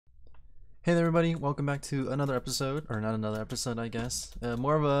Hey there everybody, welcome back to another episode, or not another episode I guess,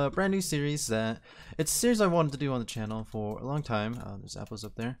 more of a brand new series that, it's a series I wanted to do on the channel for a long time. There's apples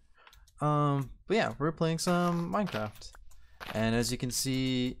up there. But yeah, we're playing some Minecraft. And as you can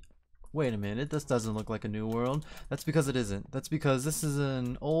see, wait a minute, this doesn't look like a new world. That's because it isn't. That's because this is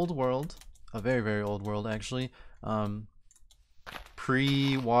an old world, a very very old world actually.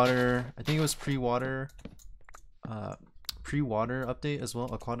 Pre-water, I think it was pre-water, pre-water update as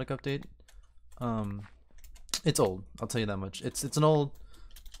well, aquatic update. Um, it's old. I'll tell you that much. It's an old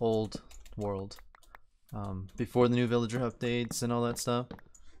world. Before the new villager updates and all that stuff.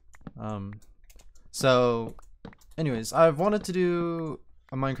 Um, so, anyways, I've wanted to do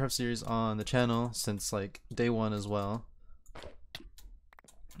a Minecraft series on the channel since like day one as well.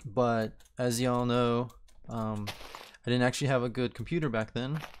 But as y'all know, I didn't actually have a good computer back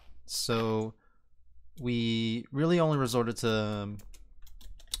then, so we really only resorted to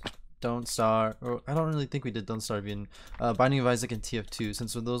Don't Starve, or I don't really think we did Don't Starve even, Binding of Isaac and TF2,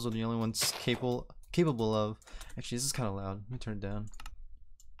 since those were the only ones capable of. Actually, this is kind of loud. Let me turn it down.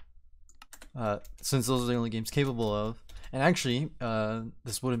 Since those are the only games capable of, and actually,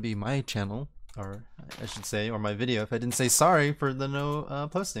 this wouldn't be my channel, or I should say, or my video, if I didn't say sorry for the no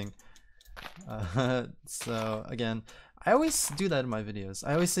posting. So again, I always do that in my videos.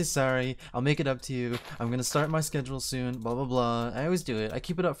 I always say sorry, I'll make it up to you, I'm gonna start my schedule soon, blah blah blah. I always do it. I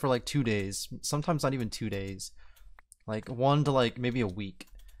keep it up for like 2 days, sometimes not even 2 days. Like 1 to like maybe a week.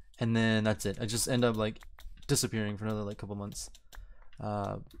 And then that's it. I just end up like disappearing for another like couple months.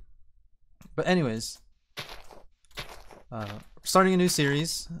 But anyways, starting a new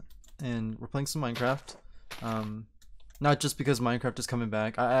series, and we're playing some Minecraft. Not just because Minecraft is coming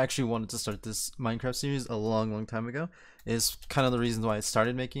back. I actually wanted to start this Minecraft series a long time ago. Is kind of the reason why I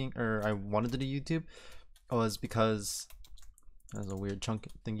started making, or I wanted to do YouTube, was because there's a weird chunk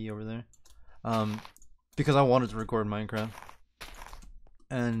thingy over there. Because I wanted to record Minecraft,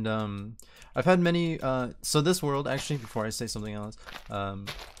 and I've had many. So this world, actually, before I say something else,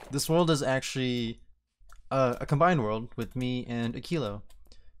 this world is actually a combined world with me and Akilo.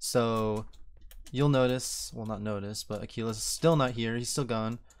 So you'll notice, well not notice, but Akilo's still not here. He's still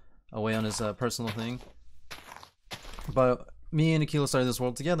gone, away on his personal thing. But me and Akilo started this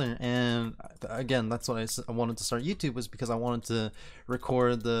world together, and again, that's what I wanted to start YouTube, was because I wanted to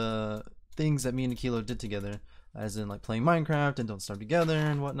record the things that me and Akilo did together, as in like playing Minecraft and Don't Starve Together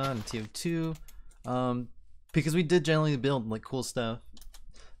and whatnot, and TF2, because we did generally build like cool stuff.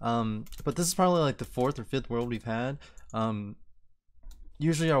 But this is probably like the 4th or 5th world we've had.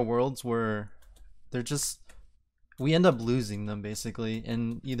 Usually our worlds were, they're just, we end up losing them basically,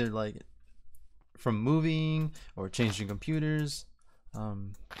 and either like from moving or changing computers.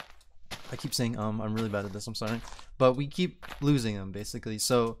 I keep saying I'm really bad at this, I'm sorry, but we keep losing them basically.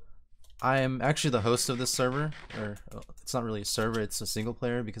 So I am actually the host of this server, or it's not really a server, it's a single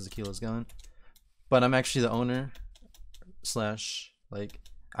player because Akilo's gone, but I'm actually the owner slash, like,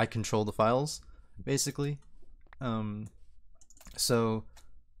 I control the files basically. So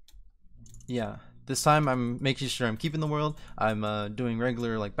yeah, this time I'm making sure I'm keeping the world. I'm doing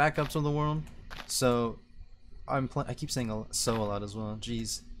regular like backups of the world. So I keep saying so a lot as well.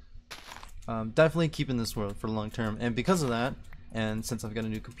 Jeez. Definitely keeping this world for the long term. And because of that, and since I've got a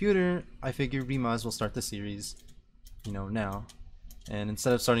new computer, I figured we might as well start the series, you know, now. And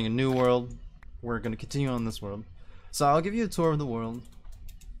instead of starting a new world, we're gonna continue on this world. So I'll give you a tour of the world,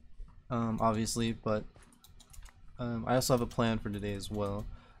 obviously, but I also have a plan for today as well.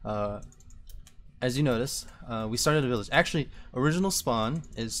 As you notice, we started a village. Actually, original spawn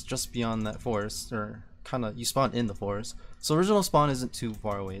is just beyond that forest, or kind of, you spawn in the forest. So original spawn isn't too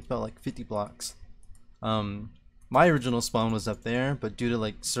far away. It's about like 50 blocks. My original spawn was up there, but due to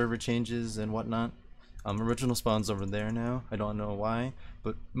like server changes and whatnot, original spawn's over there now. I don't know why,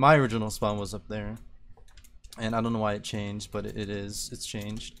 but my original spawn was up there, and I don't know why it changed, but it's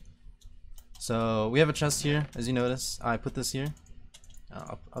changed. So we have a chest here, as you notice. I put this here.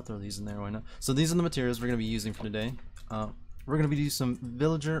 I'll throw these in there, why not? So these are the materials we're going to be using for today. We're going to be doing some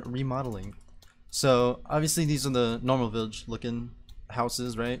villager remodeling. So obviously these are the normal village looking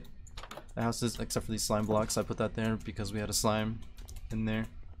houses, right? The houses, except for these slime blocks. I put that there because we had a slime in there.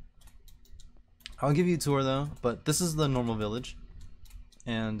 I'll give you a tour though, but this is the normal village.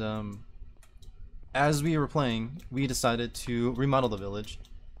 And as we were playing, we decided to remodel the village.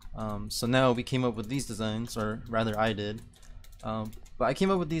 So now we came up with these designs, or rather I did. But I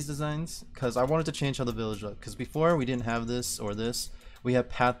came up with these designs because I wanted to change how the village looked. Because before we didn't have this or this. We have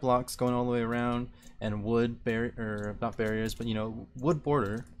path blocks going all the way around, and wood or not barriers, but you know, wood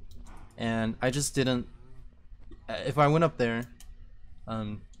border. And I just didn't. If I went up there,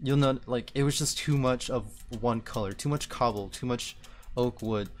 You'll note like it was just too much of one color, too much cobble, too much oak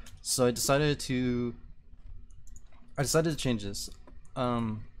wood. So I decided to change this.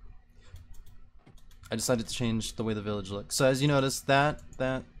 I decided to change the way the village looks. So as you notice, that,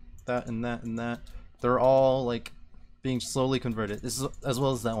 and that, they're all like being slowly converted. This is as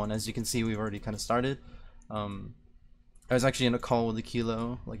well as that one. As you can see, we've already kind of started. I was actually in a call with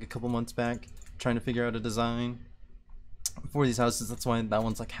Akilo like a couple months back, trying to figure out a design for these houses. That's why that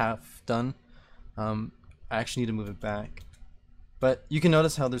one's like half done. I actually need to move it back. But you can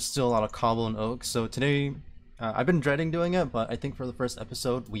notice how there's still a lot of cobble and oak. So today, I've been dreading doing it, but I think for the first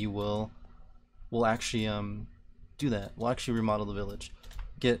episode we'll actually do that. We'll actually remodel the village.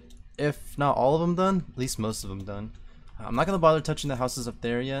 Get, if not all of them done, at least most of them done. I'm not gonna bother touching the houses up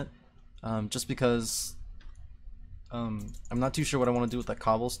there yet, just because I'm not too sure what I want to do with that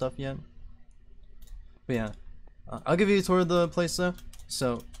cobble stuff yet. But yeah, I'll give you a tour of the place though.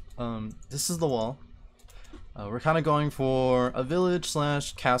 So this is the wall. We're kind of going for a village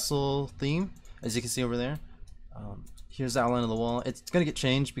slash castle theme, as you can see over there. Here's the outline of the wall. It's gonna get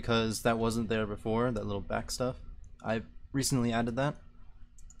changed because that wasn't there before, that little back stuff. I recently added that.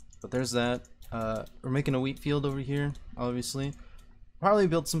 But there's that. We're making a wheat field over here, obviously. Probably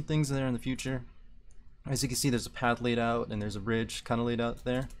build some things in there in the future. As you can see, there's a path laid out and there's a bridge kind of laid out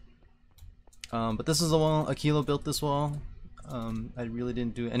there. But this is the wall. Akilo built this wall. I really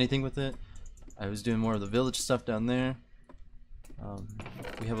didn't do anything with it. I was doing more of the village stuff down there.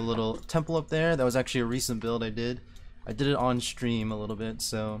 We have a little temple up there. That was actually a recent build I did. I did it on stream a little bit,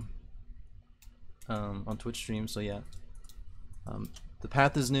 so on Twitch stream, so yeah. The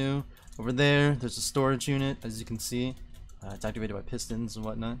path is new. Over there, there's a storage unit, as you can see. It's activated by pistons and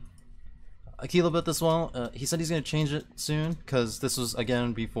whatnot. Akilo built this wall. He said he's gonna change it soon, because this was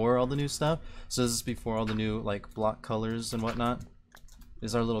again before all the new stuff. So this is before all the new like block colors and whatnot.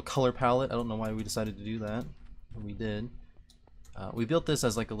 This is our little color palette. I don't know why we decided to do that, but we did. We built this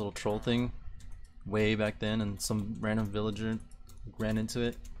as like a little troll thing way back then, and some random villager ran into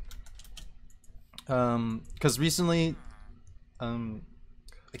it. Because recently,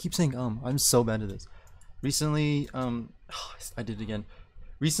 I keep saying I'm so bad at this. Recently, I did it again.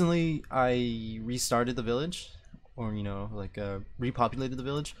 Recently, I restarted the village, or you know, like repopulated the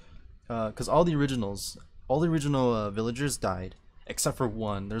village, because all the original villagers died, except for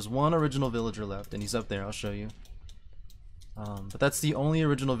one. There's one original villager left, and he's up there. I'll show you. But that's the only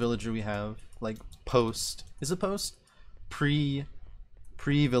original villager we have, like post, is it post?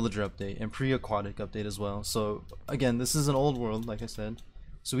 Pre-villager update and pre-aquatic update as well. So again, this is an old world, like I said.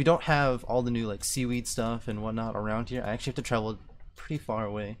 So we don't have all the new like seaweed stuff and whatnot around here. I actually have to travel pretty far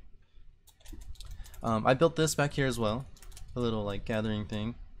away. I built this back here as well. A little like gathering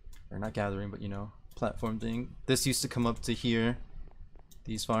thing. Or not gathering, but you know, platform thing. This used to come up to here,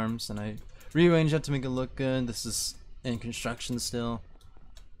 these farms, and I rearranged it to make it look good. This is in construction still.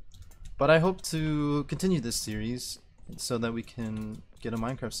 But I hope to continue this series so that we can get a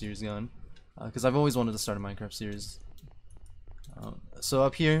Minecraft series going. Because I've always wanted to start a Minecraft series. So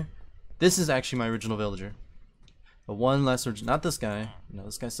up here, this is actually my original villager. But one less not this guy. No,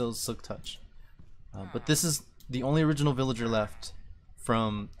 this guy still has Silk Touch. But this is the only original villager left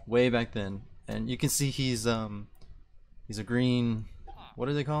from way back then. And you can see he's a green, what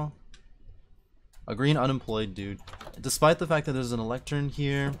do they call? A green unemployed dude. Despite the fact that there's an electron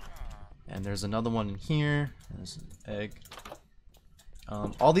here, and there's another one in here, there's an egg.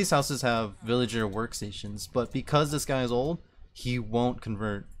 All these houses have villager workstations, but because this guy is old, he won't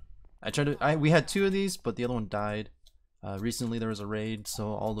convert. We had two of these, but the other one died. Recently there was a raid,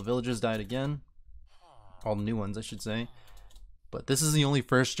 so all the villagers died again. All the new ones, I should say. But this is the only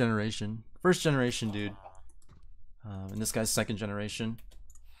first generation dude. And this guy's second generation.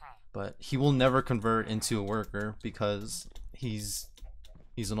 But he will never convert into a worker because he's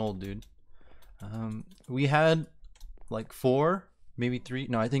an old dude. We had like 4, maybe 3.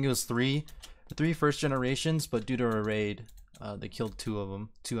 No, I think it was 3 first generations, but due to a raid, they killed 2 of them,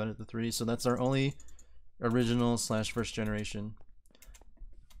 2 out of the 3. So that's our only original slash first generation.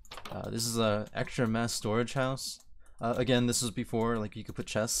 This is a extra mass storage house. Again, this was before like you could put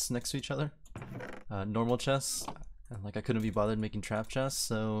chests next to each other, normal chests. And like I couldn't be bothered making trap chests,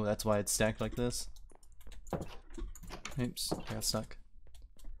 so that's why it's stacked like this. Oops, I got stuck.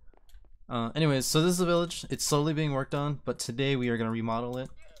 Anyways, so this is the village. It's slowly being worked on, but today we are going to remodel it.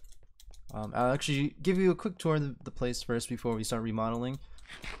 I'll actually give you a quick tour of the place first before we start remodeling.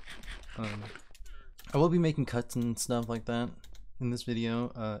 I will be making cuts and stuff like that in this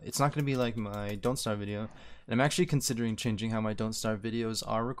video. It's not going to be like my Don't Starve video, and I'm actually considering changing how my Don't Starve videos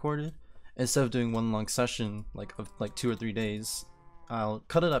are recorded. Instead of doing one long session, like of like 2 or 3 days, I'll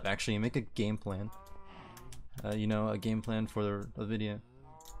cut it up actually and make a game plan. You know, a game plan for the video.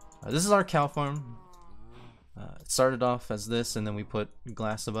 This is our cow farm. It started off as this, and then we put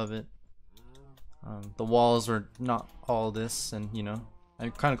glass above it. The walls are not all this, and you know, I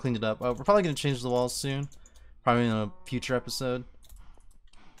kind of cleaned it up. We're probably gonna change the walls soon, probably in a future episode.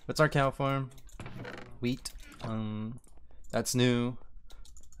 That's our cow farm. Wheat. That's new.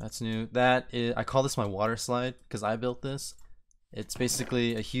 That's new. That is, I call this my water slide because I built this. It's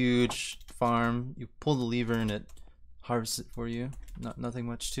basically a huge farm. You pull the lever and it harvests it for you. Nothing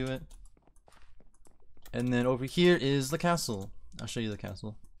much to it. And then over here is the castle. I'll show you the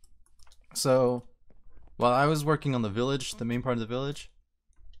castle. So while I was working on the village, the main part of the village,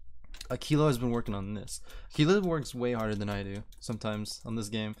 Akilo has been working on this. Akilo works way harder than I do sometimes on this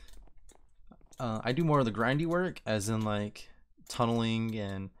game. I do more of the grindy work, as in like tunneling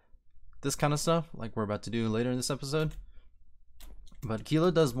and this kind of stuff, like we're about to do later in this episode. But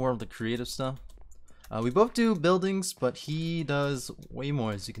Akilo does more of the creative stuff. We both do buildings, but he does way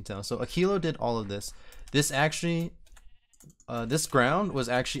more, as you can tell. So Akilo did all of this. This actually, this ground was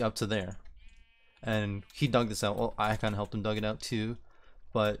actually up to there, and he dug this out. Well, I kind of helped him dug it out too,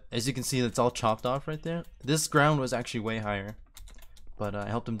 but as you can see, it's all chopped off right there. This ground was actually way higher, but I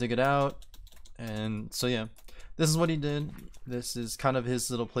helped him dig it out, and so yeah, this is what he did. This is kind of his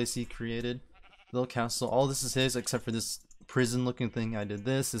little place he created, little castle. All this is his except for this prison-looking thing. I did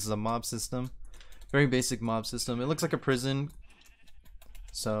this. This is a mob system. Very basic mob system. It looks like a prison,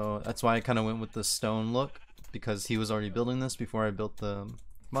 so that's why I kind of went with the stone look, because he was already building this before I built the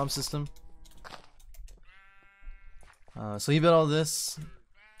mob system. So he built all this.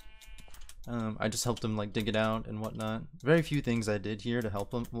 I just helped him like dig it out and whatnot. Very few things I did here to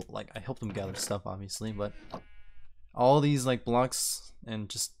help him. Well, like I helped him gather stuff obviously, but all these like blocks and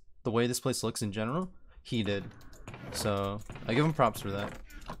just the way this place looks in general, he did. So I give him props for that.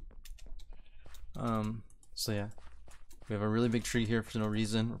 So yeah, we have a really big tree here for no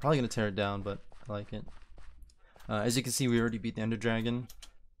reason. We're probably gonna tear it down, but I like it. As you can see, we already beat the Ender Dragon.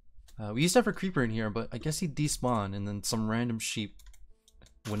 We used to have a creeper in here, but I guess he despawned and then some random sheep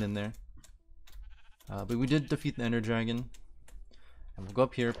went in there. But we did defeat the Ender Dragon, and we'll go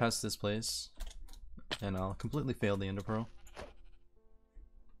up here past this place, and I'll completely fail the Ender Pearl.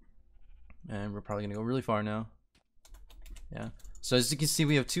 And we're probably gonna go really far now. Yeah. So as you can see,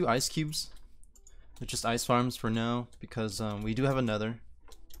 we have 2 ice cubes. They're just ice farms for now, because we do have another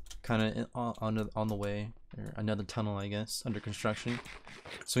kind of on the way, or another tunnel I guess, under construction.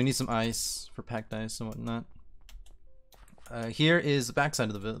 So we need some ice for packed ice and whatnot. Here is the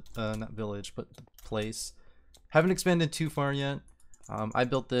backside of the not village, but the place. Haven't expanded too far yet. I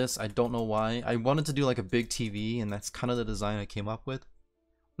built this. I don't know why. I wanted to do like a big TV, and that's kind of the design I came up with.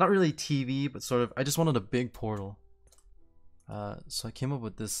 Not really TV, but sort of. I just wanted a big portal. So I came up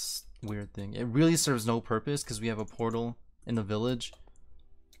with this weird thing. It really serves no purpose because we have a portal in the village,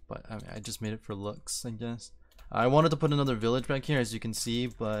 but I mean, I just made it for looks, I guess. I wanted to put another village back here, as you can see,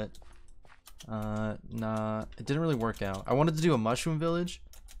 but nah, it didn't really work out. I wanted to do a mushroom village,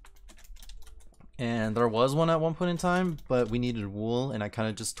 and there was one at one point in time, but we needed wool, and I kind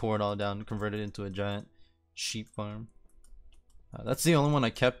of just tore it all down and converted it into a giant sheep farm. That's the only one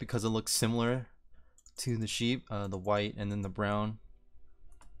I kept because it looks similar to the sheep, the white and then the brown.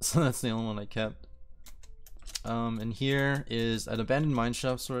 So that's the only one I kept. And here is an abandoned mine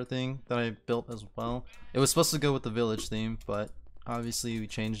shaft sort of thing that I built as well. It was supposed to go with the village theme, but obviously we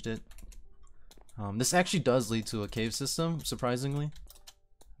changed it. This actually does lead to a cave system, surprisingly.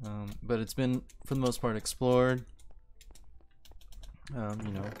 But it's been, for the most part, explored.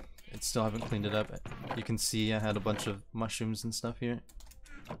 You know, I still haven't cleaned it up. You can see I had a bunch of mushrooms and stuff here.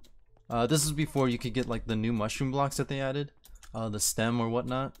 This is before you could get like the new mushroom blocks that they added, the stem or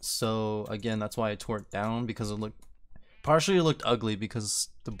whatnot. So again, that's why I tore it down, because it looked ugly because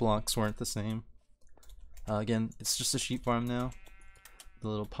the blocks weren't the same. Again, it's just a sheep farm now. The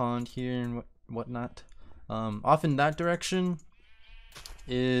little pond here and whatnot. Off in that direction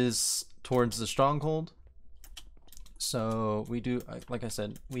is towards the stronghold. So we do, like I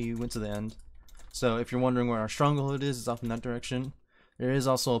said, we went to the end. So if you're wondering where our stronghold is, it's off in that direction. There is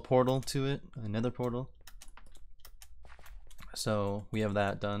also a portal to it, another portal. So we have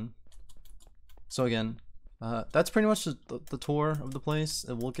that done. So again, that's pretty much the tour of the place.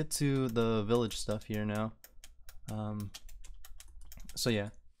 And we'll get to the village stuff here now. So yeah,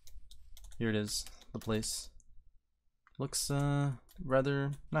 here it is, the place. Looks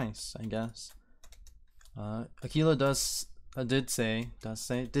rather nice, I guess. Akilo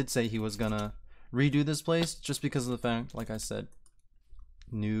did say he was gonna redo this place just because of the fact, like I said,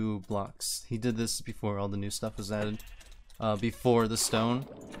 new blocks. He did this before all the new stuff was added. before the stone.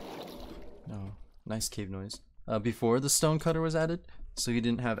 Oh, nice cave noise. Before the stone cutter was added, so you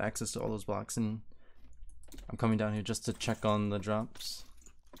didn't have access to all those blocks. And I'm coming down here just to check on the drops.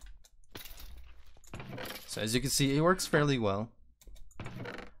 So as you can see, it works fairly well.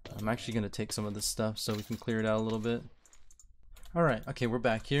 I'm actually gonna take some of this stuff so we can clear it out a little bit. Alright, okay, we're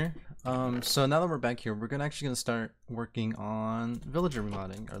back here. So now that we're back here, we're actually gonna start working on villager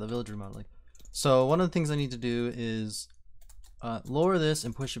remodeling, or the village remodeling. So one of the things I need to do is lower this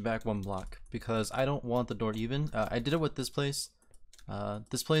and push it back 1 block, because I don't want the door even. I did it with this place.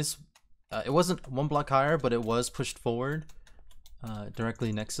 It wasn't 1 block higher, but it was pushed forward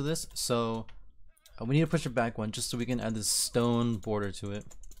directly next to this. So we need to push it back 1 just so we can add this stone border to it.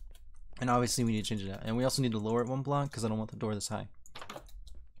 And obviously we need to change it out. And we also need to lower it 1 block because I don't want the door this high.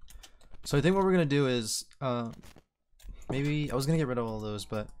 So I think what we're going to do is, maybe, I was going to get rid of all those,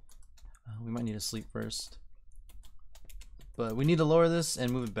 but we might need to sleep first. But we need to lower this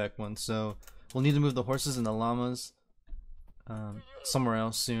and move it back 1. So we'll need to move the horses and the llamas somewhere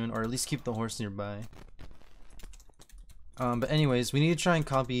else soon, or at least keep the horse nearby. But anyways, we need to try and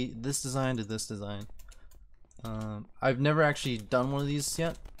copy this design to this design. I've never actually done one of these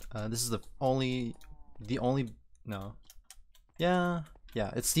yet. This is it's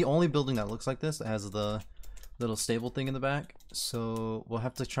the only building that looks like this, that has the little stable thing in the back. So we'll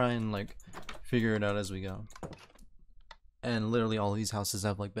have to try and like figure it out as we go. And literally all these houses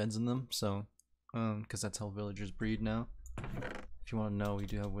have like beds in them, so because that's how villagers breed now. If you want to know, we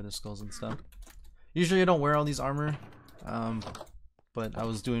do have wither skulls and stuff. Usually I don't wear all these armor, but I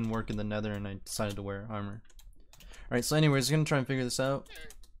was doing work in the nether and I decided to wear armor. Alright, so anyways, we're gonna try and figure this out.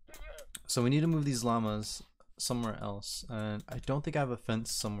 So we need to move these llamas somewhere else, and I don't think I have a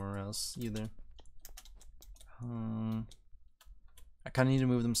fence somewhere else either. I kind of need to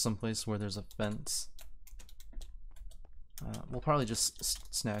move them someplace where there's a fence. We'll probably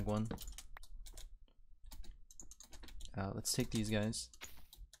just snag one. Let's take these guys.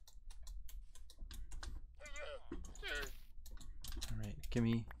 Alright, give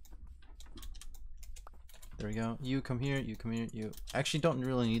me... There we go. You come here, you come here, you... Actually don't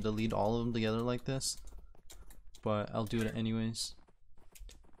really need to lead all of them together like this, but I'll do it anyways.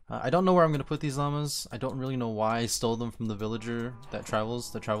 I don't know where I'm going to put these llamas. I don't really know why I stole them from the villager that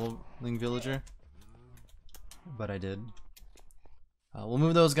travels, the traveling villager, but I did. We'll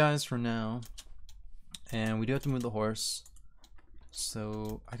move those guys for now, and we do have to move the horse,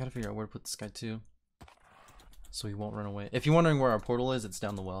 so I gotta figure out where to put this guy too, so he won't run away. If you're wondering where our portal is, it's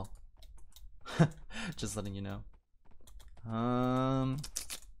down the well. Just letting you know. I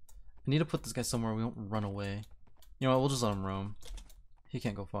need to put this guy somewhere we won't run away. You know what, we'll just let him roam. He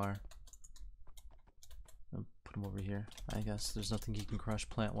can't go far. I'll put him over here. I guess there's nothing he can crush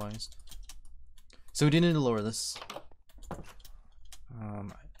plant wise. So we do need to lower this.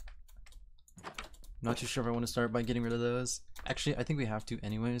 I'm not too sure if I want to start by getting rid of those. Actually, I think we have to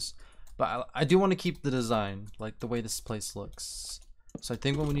anyways. But I do want to keep the design, like the way this place looks. So I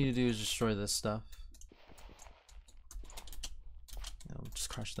think what we need to do is destroy this stuff. Yeah, we'll just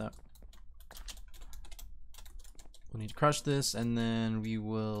crush that. We'll need to crush this and then we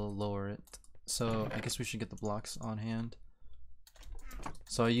will lower it. So I guess we should get the blocks on hand.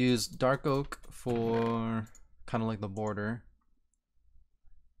 So I used dark oak for kind of like the border.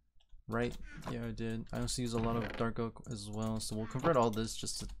 Right? Yeah, I did. I also use a lot of dark oak as well. So we'll convert all this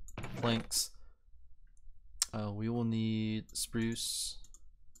just to planks. We will need spruce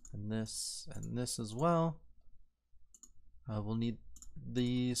and this as well. We'll need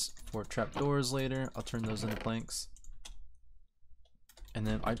these for trapdoors later. I'll turn those into planks. And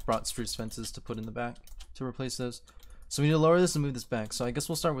then I brought spruce fences to put in the back to replace those. So we need to lower this and move this back. So I guess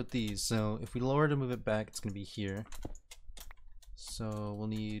we'll start with these. So if we lower to move it back, it's going to be here. So we'll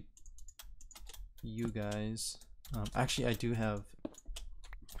need you guys. Actually, I do have...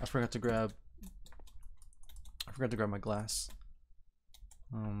 I forgot to grab my glass.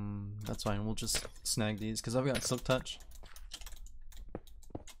 That's fine. We'll just snag these because I've got silk touch.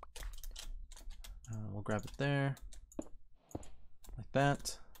 We'll grab it there, like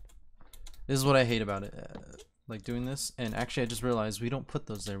that. This is what I hate about it, like doing this. And actually, I just realized we don't put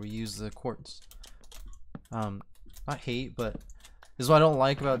those there. We use the quartz. Not hate, but this is what I don't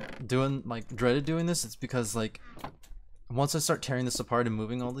like about doing, like, dreaded doing this. It's because, like, once I start tearing this apart and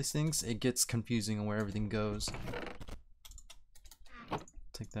moving all these things, it gets confusing on where everything goes.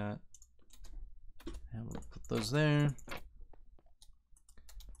 Take that. And we'll put those there.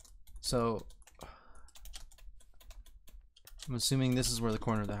 So, I'm assuming this is where the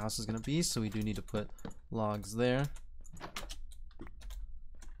corner of the house is going to be, so we do need to put logs there.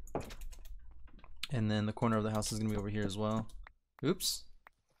 And then the corner of the house is gonna be over here as well. Oops.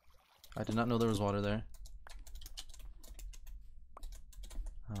 I did not know there was water there.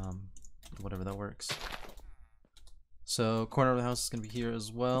 Whatever, that works. So corner of the house is gonna be here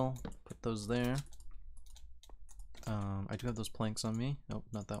as well. Put those there. I do have those planks on me. Nope,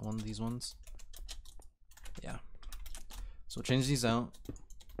 not that one, these ones. Yeah. So we'll change these out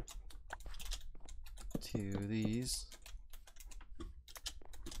to these.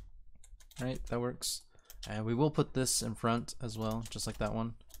 Alright, that works. And we will put this in front as well, just like that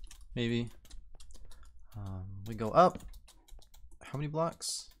one. Maybe. We go up. How many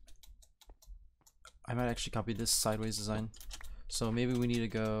blocks? I might actually copy this sideways design. So maybe we need to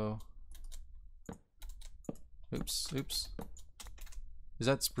go... Oops, oops. Is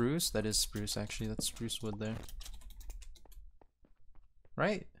that spruce? That is spruce actually, that's spruce wood there.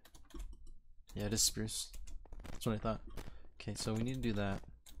 Right? Yeah, it is spruce. That's what I thought. Okay, so we need to do that.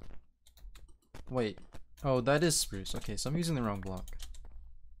 Wait. Oh, that is spruce. Okay, so I'm using the wrong block.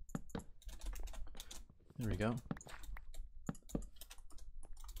 There we go.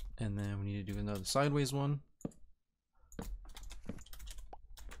 And then we need to do another sideways one.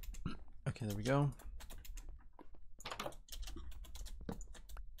 Okay, there we go.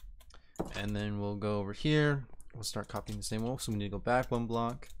 And then we'll go over here. We'll start copying the same wall. So we need to go back one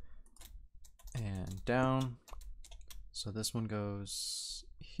block and down. So this one goes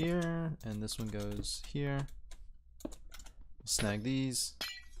here and this one goes here. Snag these.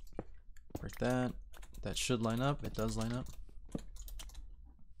 Break that. That should line up. It does line up.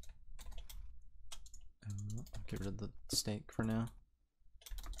 I'll get rid of the stake for now.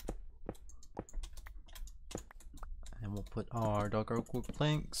 And we'll put our dark oak wood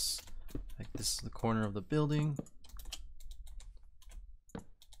planks. Like this is the corner of the building.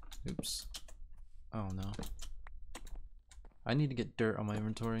 Oops. Oh no. I need to get dirt on my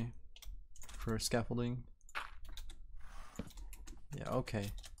inventory for scaffolding. Yeah,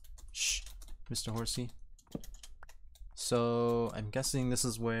 okay. Shh, Mr. Horsey. So I'm guessing this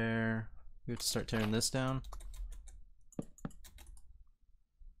is where we have to start tearing this down.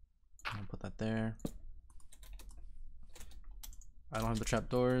 I'll put that there. I don't have the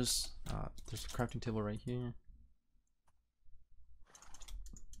trapdoors. There's a crafting table right here.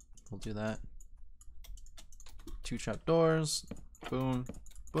 We'll do that. 2 trapdoors. Boom.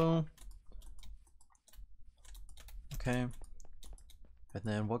 Boom. Okay. And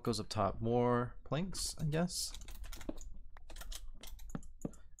then what goes up top? More planks, I guess.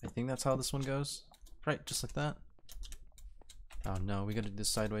 I think that's how this one goes. Right, just like that. Oh no, we gotta do this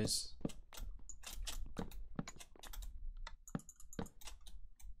sideways.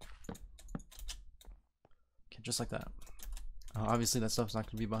 Okay, just like that. Obviously that stuff's not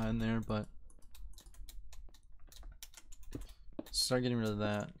gonna be behind there, but start getting rid of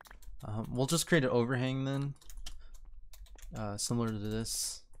that. We'll just create an overhang then. Similar to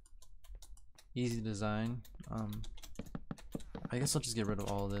this. Easy design. I guess I'll just get rid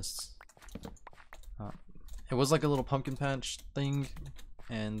of all of this. It was like a little pumpkin patch thing,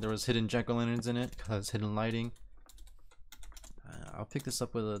 and there was hidden jack-o'-lanterns in it because hidden lighting. I'll pick this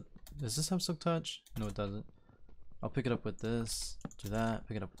up with a... Does this have silk touch? No, it doesn't. I'll pick it up with this. Do that.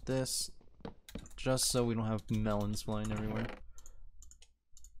 Pick it up with this. Just so we don't have melons flying everywhere.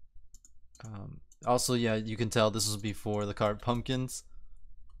 Also, yeah, you can tell this was before the carved pumpkins.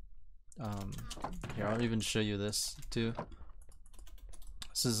 Here, I'll even show you this too.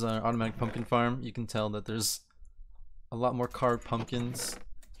 This is our automatic pumpkin farm. You can tell that there's a lot more carved pumpkins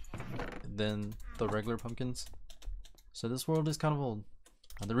than the regular pumpkins. So this world is kind of old.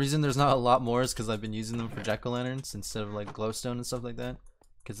 The reason there's not a lot more is because I've been using them for jack-o'-lanterns instead of like glowstone and stuff like that.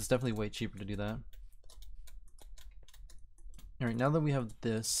 Because it's definitely way cheaper to do that. Alright, now that we have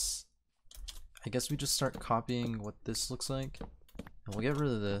this, I guess we just start copying what this looks like. And we'll get rid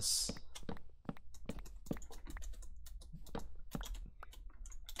of this.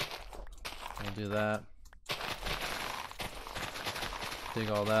 We'll do that. Dig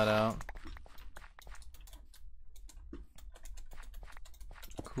all that out.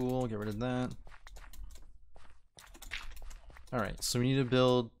 Cool, get rid of that. Alright, so we need to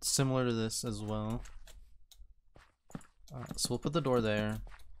build similar to this as well. So we'll put the door there.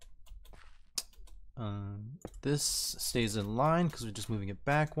 This stays in line because we're just moving it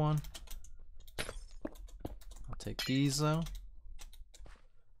back one. I'll take these though.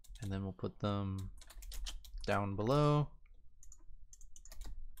 And then we'll put them down below.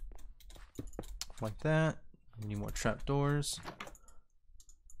 Like that. We need more trapdoors.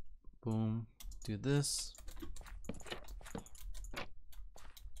 Boom. Do this.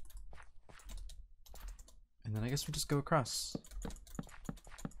 And then I guess we just go across.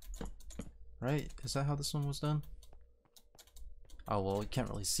 right? Is that how this one was done? Oh well, we can't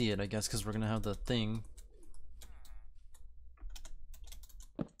really see it, I guess, because we're gonna have the thing.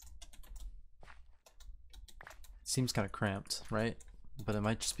 Seems kind of cramped, right? But it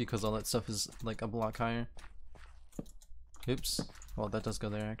might just be because all that stuff is like a block higher. Oops. Well, that does go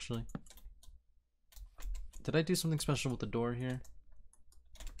there actually. Did I do something special with the door here?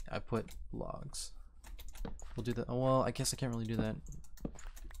 I put logs. We'll do that. Oh well, I guess I can't really do that.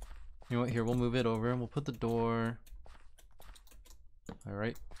 You know what? Here, we'll move it over and we'll put the door.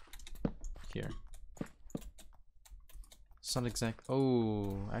 Alright. Here. It's not exact.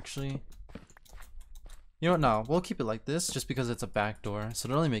 Oh, actually. You know what? No, we'll keep it like this just because it's a back door. So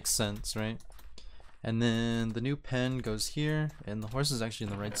it only makes sense, right? And then the new pen goes here. And the horse is actually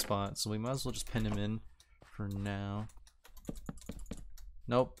in the right spot. So we might as well just pen him in for now.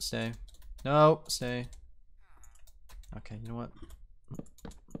 Nope, stay. Nope, stay. Okay, you know what?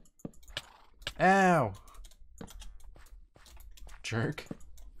 Ow! Jerk.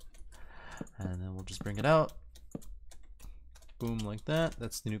 And then we'll just bring it out. Boom, like that.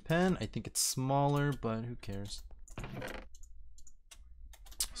 That's the new pen. I think it's smaller, but who cares?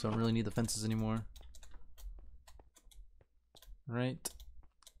 So I don't really need the fences anymore. Right.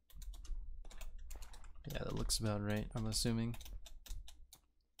 Yeah, that looks about right, I'm assuming.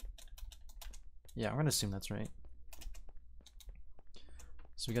 Yeah, I'm gonna assume that's right.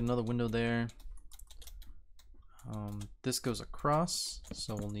 So we got another window there. This goes across,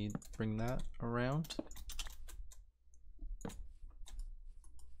 so we'll need to bring that around.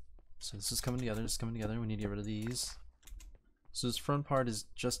 So this is coming together, this is coming together. We need to get rid of these. So this front part is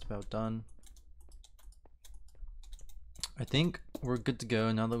just about done. I think we're good to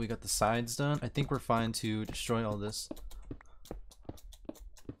go now that we got the sides done. I think we're fine to destroy all this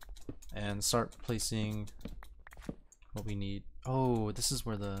and start placing what we need. Oh, this is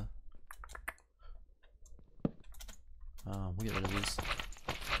where the we'll get rid of these.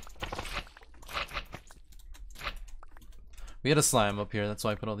 We had a slime up here, that's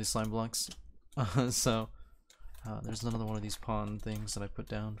why I put all these slime blocks. There's another one of these pawn things that I put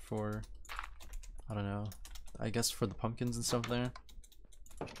down for, I don't know, I guess for the pumpkins and stuff there.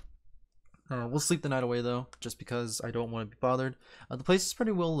 We'll sleep the night away though, just because I don't want to be bothered. The place is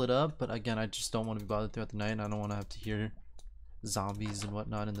pretty well lit up, but again, I just don't want to be bothered throughout the night, and I don't want to have to hear zombies and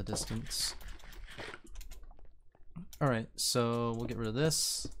whatnot in the distance. Alright, so we'll get rid of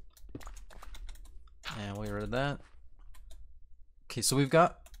this. And we'll get rid of that. Okay, so we've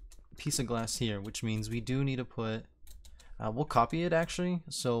got a piece of glass here, which means we do need to put... we'll copy it actually,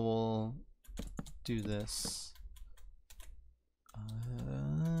 so we'll do this.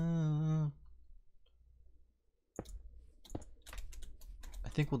 I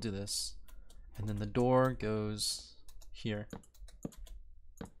think we'll do this. And then the door goes here.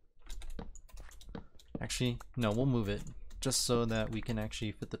 Actually, no, we'll move it just so that we can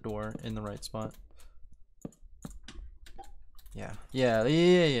actually fit the door in the right spot. Yeah.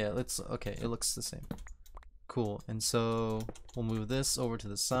 Let's, okay, it looks the same. Cool. And so we'll move this over to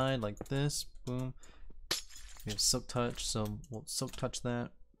the side like this. Boom. We have silk touch, so we'll silk touch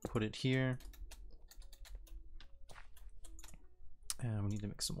that, put it here. And we need to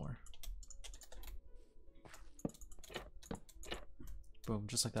make some more. Boom,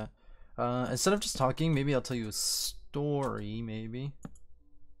 just like that. Instead of just talking, maybe I'll tell you a story, maybe.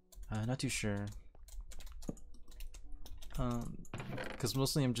 Not too sure. Because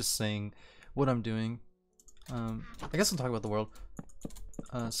mostly I'm just saying what I'm doing. I guess I'll talk about the world.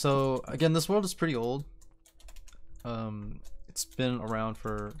 So again, this world is pretty old. It's been around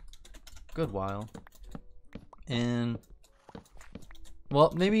for a good while. And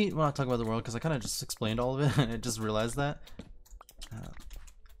well, maybe we'll not talk about the world because I kind of just explained all of it and I just realized that.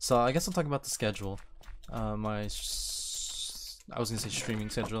 So I guess I'll talk about the schedule. I was gonna say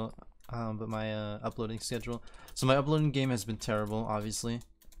streaming schedule, but my uploading schedule. So my uploading game has been terrible, obviously.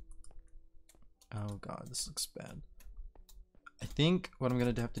 Oh god, this looks bad. I think what I'm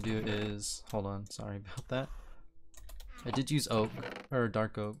gonna have to do is, hold on, sorry about that. I did use oak, or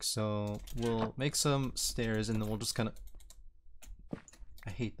dark oak, so we'll make some stairs and then we'll just kind of...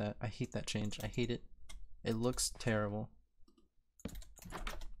 I hate that change, I hate it. It looks terrible.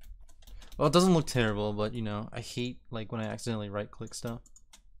 Well, it doesn't look terrible, but you know, I hate like when I accidentally right click stuff.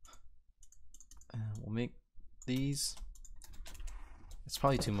 We'll make these. It's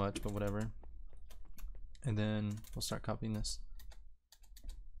probably too much, but whatever. And then we'll start copying this.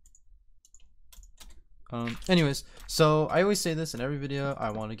 Anyways, so I always say this in every video. I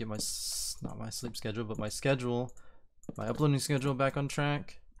want to get my, not my sleep schedule, but my schedule, my uploading schedule back on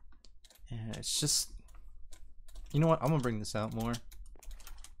track. And it's just, you know what? I'm gonna bring this out more.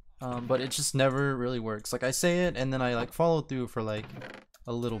 but it just never really works. Like I say it and then I like follow through for like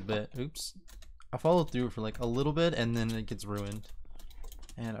a little bit. Oops. I follow through for like a little bit and then it gets ruined.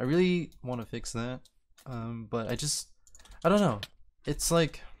 And I really want to fix that. But I don't know. It's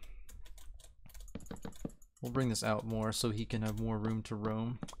like, we'll bring this out more so he can have more room to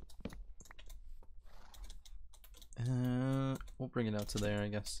roam. We'll bring it out to there, I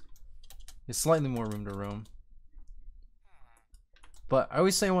guess. It's slightly more room to roam. But I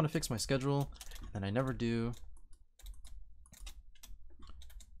always say I want to fix my schedule, and I never do.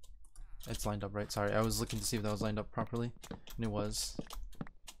 It's lined up right, sorry. I was looking to see if that was lined up properly, and it was.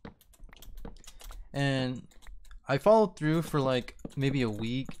 And I followed through for like maybe a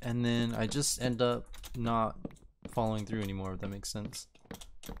week, and then I just end up not following through anymore, if that makes sense.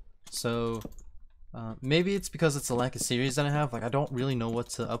 So maybe it's because it's a lack of series that I have. Like I don't really know what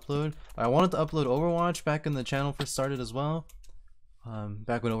to upload. I wanted to upload Overwatch back when the channel first started as well.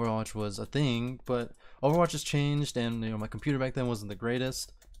 Back when Overwatch was a thing, but Overwatch has changed, and you know my computer back then wasn't the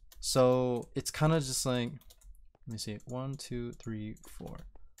greatest. So it's kind of just like, let me see, 1 2 3 4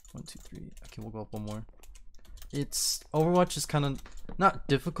 1 2 3. Okay, we'll go up one more. It's Overwatch is kind of not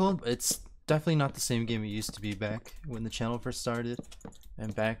difficult, but it's definitely not the same game it used to be back when the channel first started,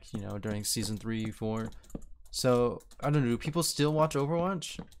 and back, you know, during season 3 4. So I don't know, do people still watch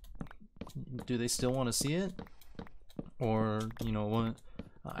Overwatch? Do they still want to see it? Or you know what,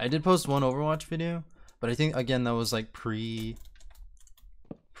 I did post one Overwatch video, but I think again that was like pre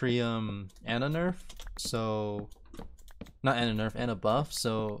Ana nerf, so not Ana nerf, Ana buff.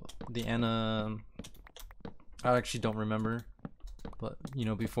 So the Ana, I actually don't remember, but you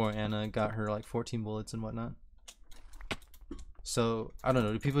know, before Ana got her like 14 bullets and whatnot. So I don't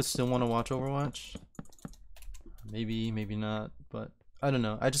know, do people still want to watch Overwatch? Maybe, maybe not, but I don't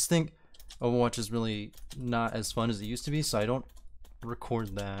know. I just think Overwatch is really not as fun as it used to be, so I don't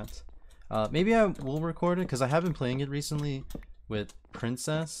record that. Maybe I will record it because I have been playing it recently with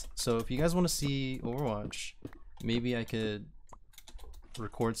Princess. So if you guys want to see Overwatch, maybe I could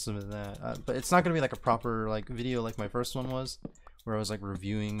record some of that. But it's not gonna be like a proper like video like my first one was, where I was like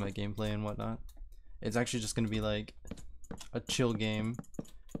reviewing my gameplay and whatnot. It's actually just gonna be like a chill game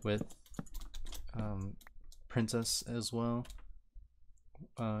with Princess as well.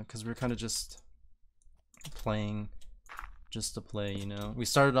 Because we're kind of just playing just to play, you know. We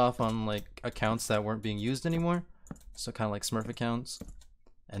started off on like accounts that weren't being used anymore, so kind of like Smurf accounts,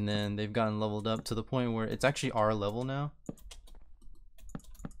 and then they've gotten leveled up to the point where it's actually our level now,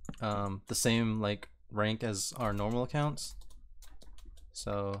 the same like rank as our normal accounts.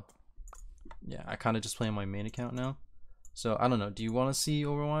 So yeah, I kind of just play on my main account now. So I don't know, do you want to see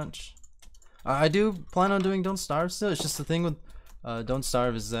Overwatch? I do plan on doing Don't Starve still. It's just the thing with Don't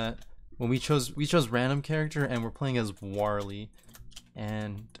Starve is that when we chose random character and we're playing as Warley,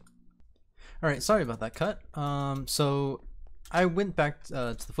 and alright, sorry about that cut. So I went back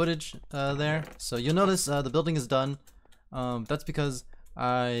to the footage there, so you'll notice the building is done. That's because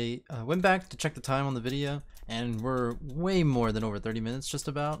I went back to check the time on the video, and we're way more than over 30 minutes, just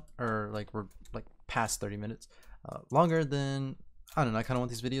about, or like we're like past 30 minutes, longer than, I don't know, I kind of want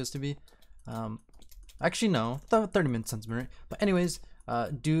these videos to be. Actually no, 30 minutes sounds right. But anyways,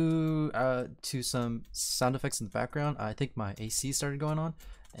 due to some sound effects in the background, I think my AC started going on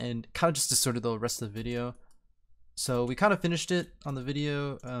and kind of just distorted the rest of the video. So we kind of finished it on the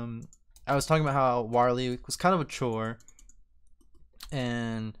video. I was talking about how Warley was kind of a chore,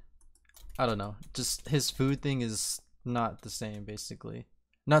 and I don't know, just his food thing is not the same, basically.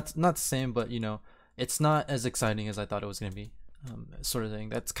 Not the same, but you know, it's not as exciting as I thought it was gonna be. Sort of thing.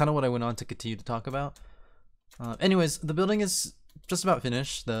 That's kind of what I went on to continue to talk about. Anyways, the building is just about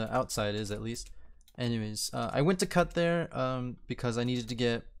finished. The outside is, at least. Anyways, I went to cut there because I needed to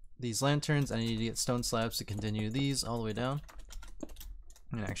get these lanterns. I needed to get stone slabs to continue these all the way down.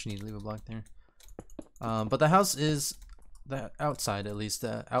 I actually need to leave a block there. But the house is, the outside at least,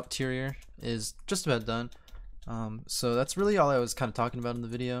 the outerior is just about done. So that's really all I was kind of talking about in the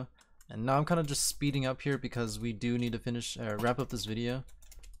video. And now I'm kind of just speeding up here because we do need to finish wrap up this video,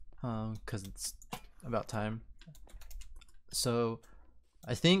 because it's about time. So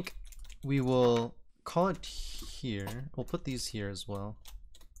I think we will call it here. We'll put these here as well,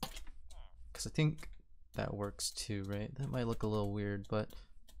 because I think that works too, right? That might look a little weird, but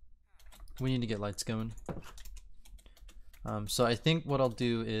we need to get lights going. So I think what I'll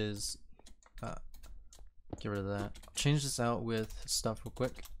do is get rid of that. I'll change this out with stuff real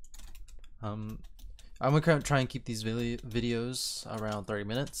quick. I'm gonna try and keep these videos around 30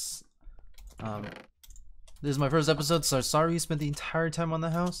 minutes. This is my first episode, so sorry you spent the entire time on the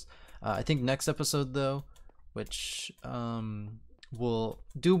house. I think next episode though, which we'll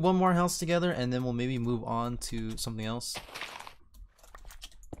do one more house together, and then we'll maybe move on to something else.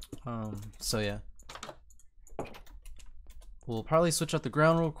 So yeah, we'll probably switch out the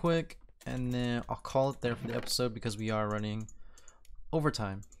ground real quick, and then I'll call it there for the episode because we are running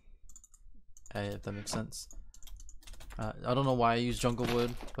overtime. If that makes sense. I don't know why I use jungle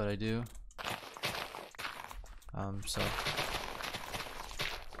wood, but I do. So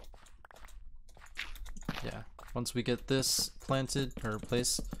yeah, once we get this planted or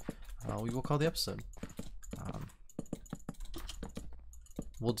placed, we will call the episode.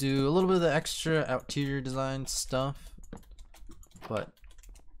 We'll do a little bit of the extra exterior design stuff, but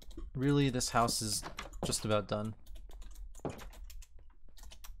really this house is just about done.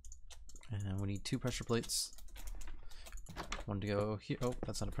 And we need 2 pressure plates. One to go here. Oh,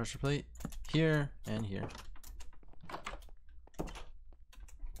 that's not a pressure plate. Here and here.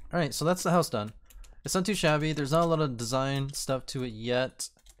 Alright, so that's the house done. It's not too shabby. There's not a lot of design stuff to it yet,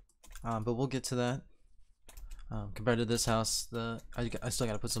 but we'll get to that. Compared to this house, I still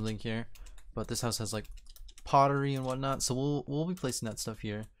gotta put something here, but this house has like pottery and whatnot, so we'll be placing that stuff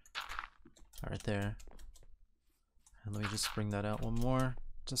here, right there. And let me just bring that out one more,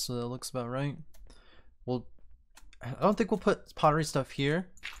 just so that it looks about right. I don't think we'll put pottery stuff here,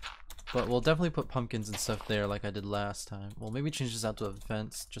 but we'll definitely put pumpkins and stuff there, like I did last time. We'll maybe change this out to a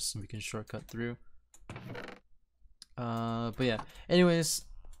fence, just so we can shortcut through. But yeah. Anyways,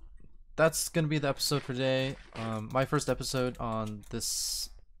 that's gonna be the episode for today. My first episode on this,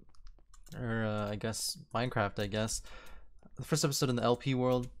 or I guess Minecraft. I guess the first episode in the LP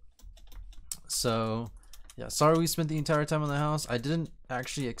world. So yeah, sorry we spent the entire time on the house. I didn't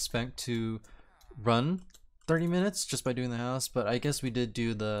actually expect to run 30 minutes just by doing the house, but I guess we did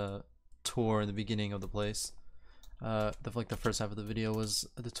do the tour in the beginning of the place. The first half of the video was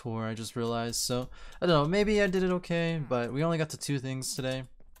the tour, I just realized. So I don't know, maybe I did it okay, but we only got to 2 things today,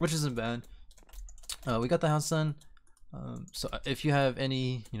 which isn't bad. We got the house done. So if you have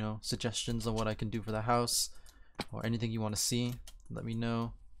any, suggestions on what I can do for the house or anything you want to see, let me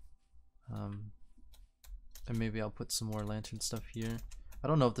know. And maybe I'll put some more lantern stuff here. I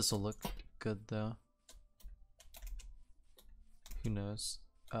don't know if this will look good though. Who knows?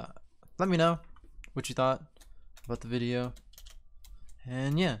 Let me know what you thought about the video.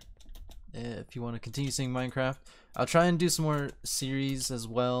 And yeah, if you want to continue seeing Minecraft, I'll try and do some more series as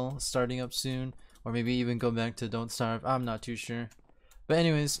well starting up soon, or maybe even go back to Don't Starve. I'm not too sure, but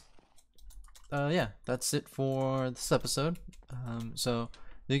anyways, yeah, that's it for this episode. So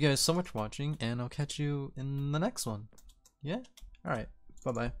thank you guys so much for watching, and I'll catch you in the next one. Yeah, all right,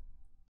 bye bye.